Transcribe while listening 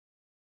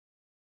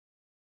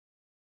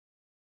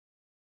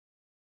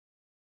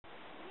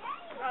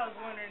I was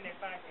wondering if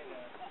I could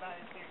buy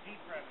this here Jeep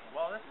from you.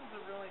 Well, this is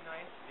a really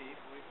nice Jeep.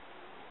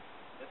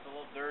 It's a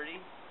little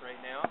dirty right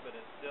now, but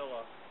it's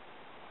still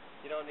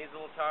needs a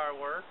little tire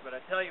work. But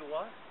I tell you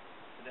what,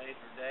 today's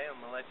your day. I'm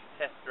gonna let you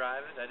test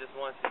drive it. I just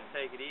want you to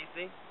take it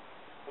easy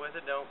with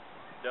it. Don't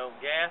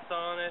gas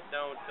on it.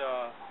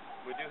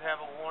 We do have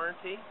a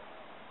warranty,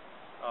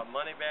 a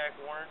money-back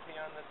warranty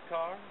on this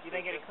car. You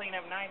think it'll clean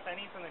up nice? I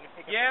need something to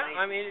pick up. Yeah,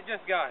 I mean, it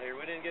just got here.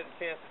 We didn't get a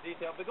chance to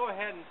detail, but go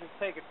ahead and just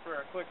take it for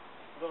a quick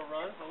little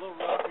run. It's a little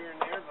rough here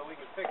and there, but we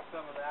can fix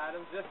some of the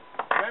items. Just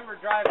remember,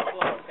 drive it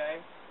slow,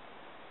 okay?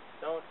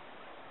 Don't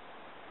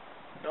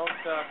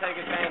take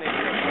advantage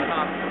of the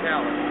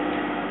hospitality.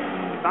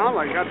 Sounds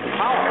like it got some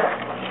power.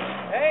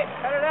 Hey,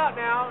 cut it out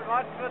now.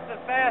 Watch with the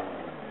fast.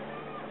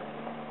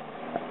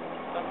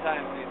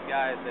 Sometimes these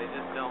guys, they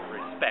just don't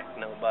respect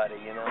nobody,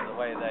 you know, the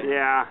way they...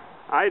 Yeah.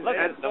 Look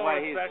at the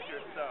way he's...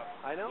 Your stuff.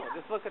 I know.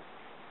 Just look at...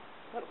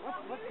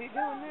 What's he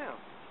doing now?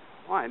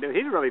 Why, dude,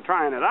 he's really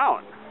trying it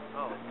out.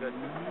 Oh,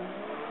 goodness.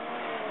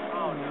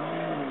 Oh, no.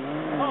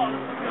 Oh,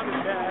 this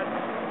is bad.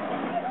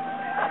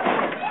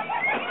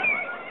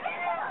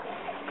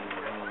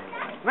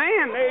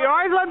 Man, you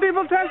always let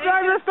people test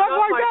drive your stuff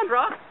like that?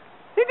 Truck?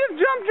 He just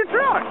jumped your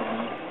truck.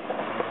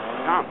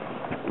 Tom,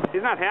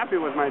 he's not happy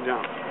with my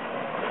jump.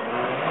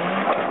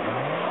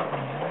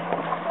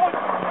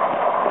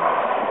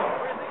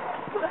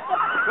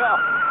 Well,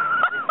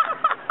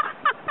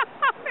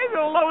 he's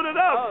gonna load it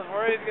up. I was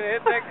worried he's gonna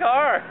hit that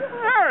car.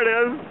 There it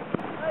is.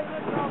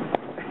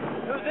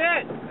 Who's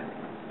it?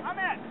 I'm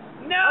in.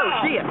 No!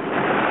 Oh, shit.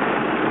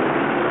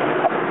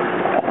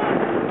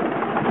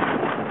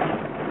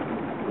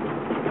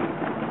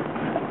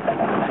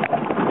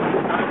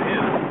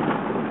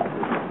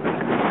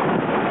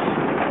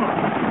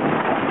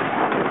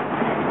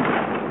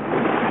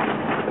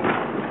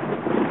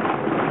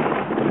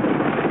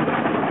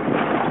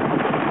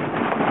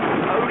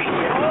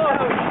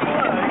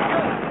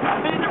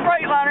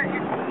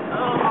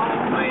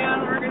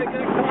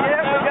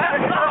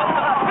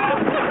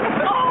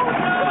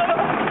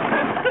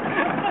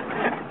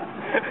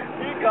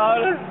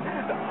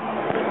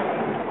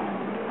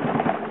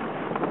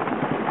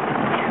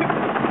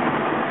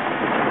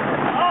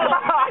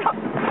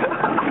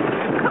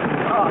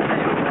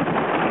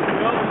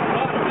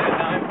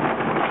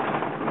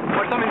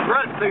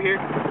 Through here.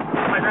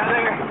 Like right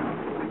there.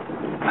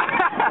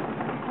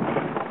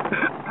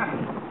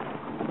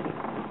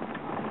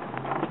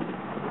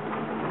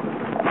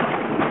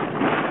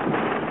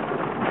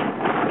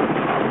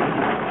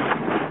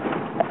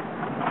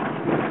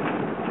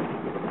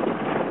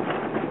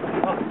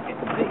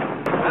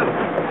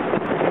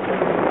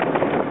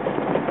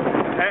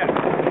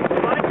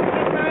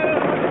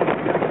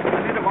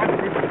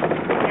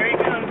 Here he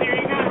comes.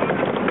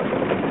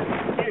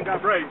 He ain't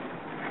got brakes.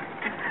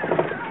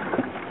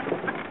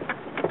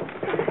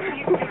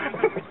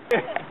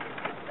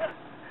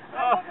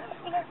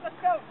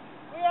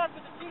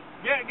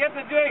 Get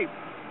the Jeep.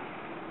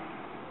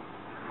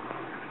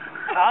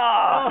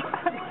 Oh.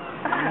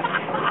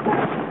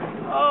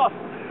 Oh.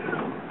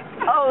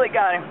 Holy,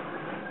 got him.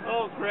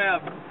 Oh,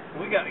 crap.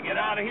 We got to get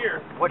out of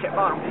here. Watch that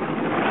bottom.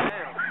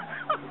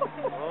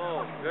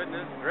 Oh,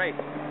 goodness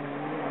gracious.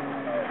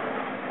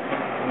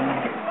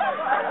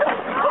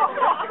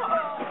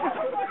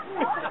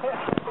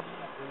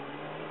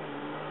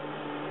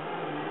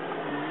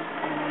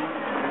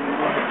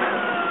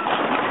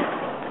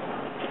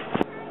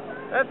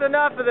 That's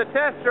enough of the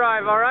test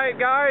drive, all right,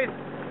 guys?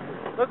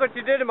 Look what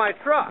you did to my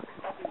truck.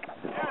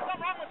 Yeah, something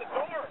wrong with the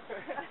door.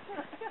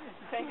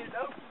 Change it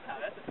open.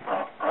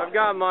 I've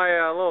got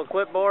my little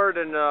clipboard,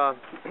 and I'm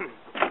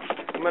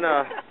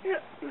gonna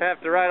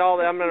have to write all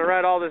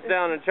this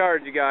down and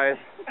charge you guys.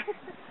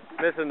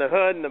 Missing the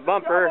hood and the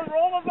bumper.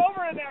 Roll us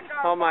over in that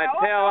car. On my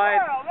tail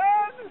lights.